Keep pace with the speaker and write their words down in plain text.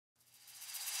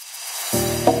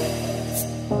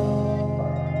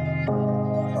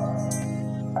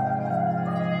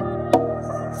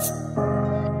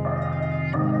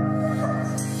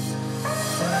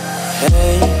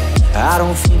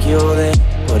don't think you're there,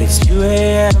 but it's 2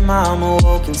 AM, I'm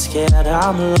awoke and scared.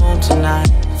 I'm alone tonight.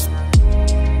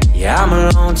 Yeah, I'm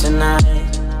alone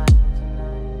tonight.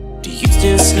 Do you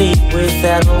still sleep with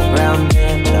that old brown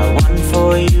bed that I won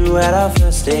for you at our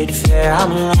first date fair?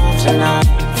 I'm alone tonight.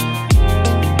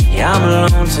 Yeah, I'm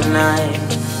alone tonight.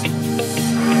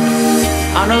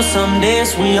 I know some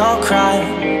days we all cry,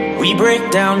 we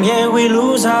break down, yeah, we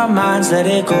lose our minds. Let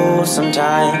it go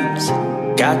sometimes,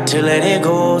 got to let it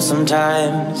go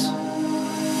sometimes.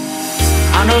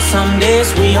 I know some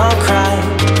days we all cry,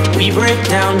 we break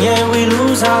down, yeah, we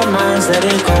lose our minds. Let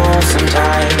it go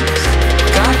sometimes,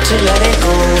 got to let it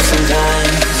go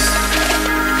sometimes.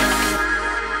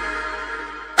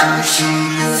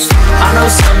 I know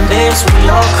some days we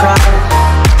all cry,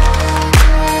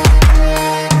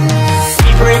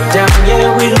 we break down, yeah,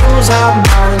 we lose our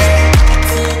minds.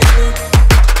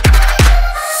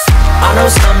 I know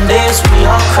some days we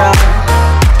all cry,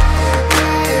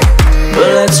 but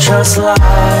let's trust life.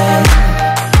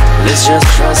 Let's just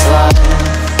trust life.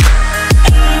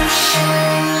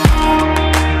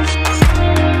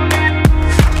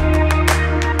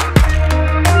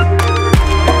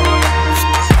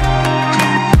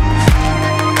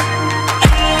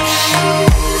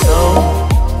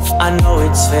 I know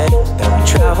it's fate that we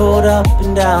traveled up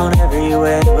and down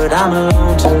everywhere, but I'm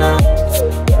alone tonight.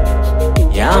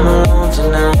 Yeah, I'm alone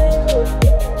tonight.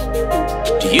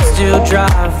 Do you still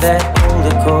drive that old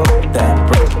Accord that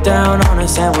broke down on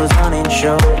us and was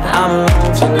uninsured? I'm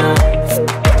alone tonight.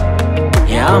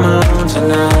 Yeah, I'm alone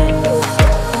tonight.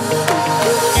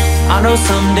 I know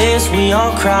some days we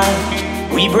all cry,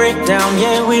 we break down,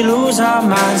 yeah, we lose our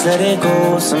minds. Let it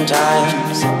go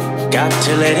sometimes, got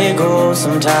to let it go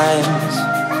sometimes.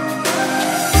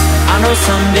 I know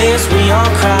some days we all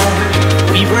cry,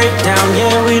 we break down,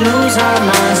 yeah, we lose our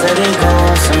minds. Let it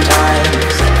go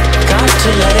sometimes, got to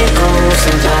let it go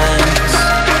sometimes.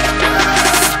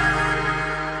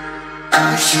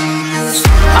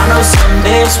 I know some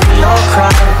days we all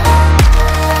cry,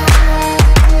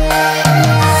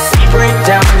 we break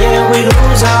down, yeah, we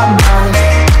lose our minds.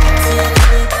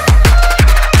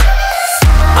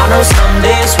 I know some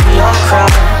days we all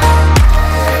cry,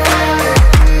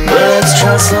 but let's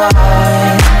trust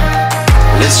life.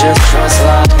 Let's just trust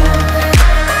life.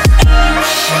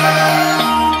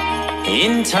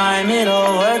 In time it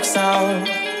all works out.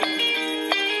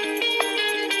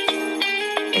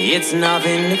 It's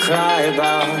nothing to cry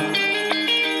about.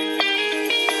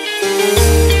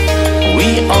 We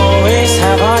always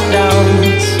have our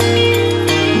doubts,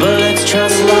 but let's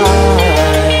trust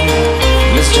life.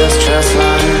 Let's just trust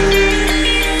life.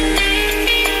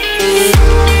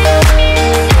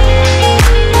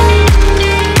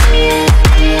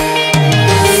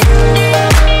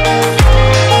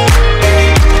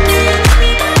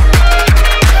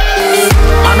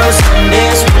 I know some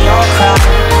days we all cry,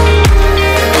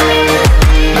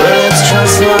 but let's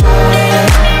trust life.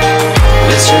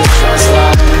 Let's just trust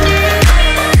life.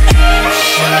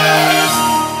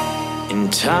 In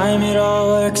time it all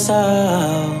works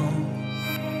out.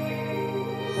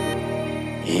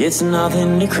 It's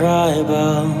nothing to cry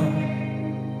about.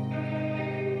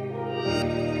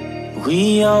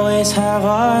 We always have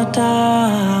our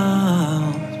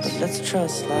doubts, but let's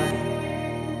trust life.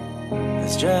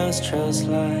 Let's just trust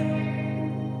life.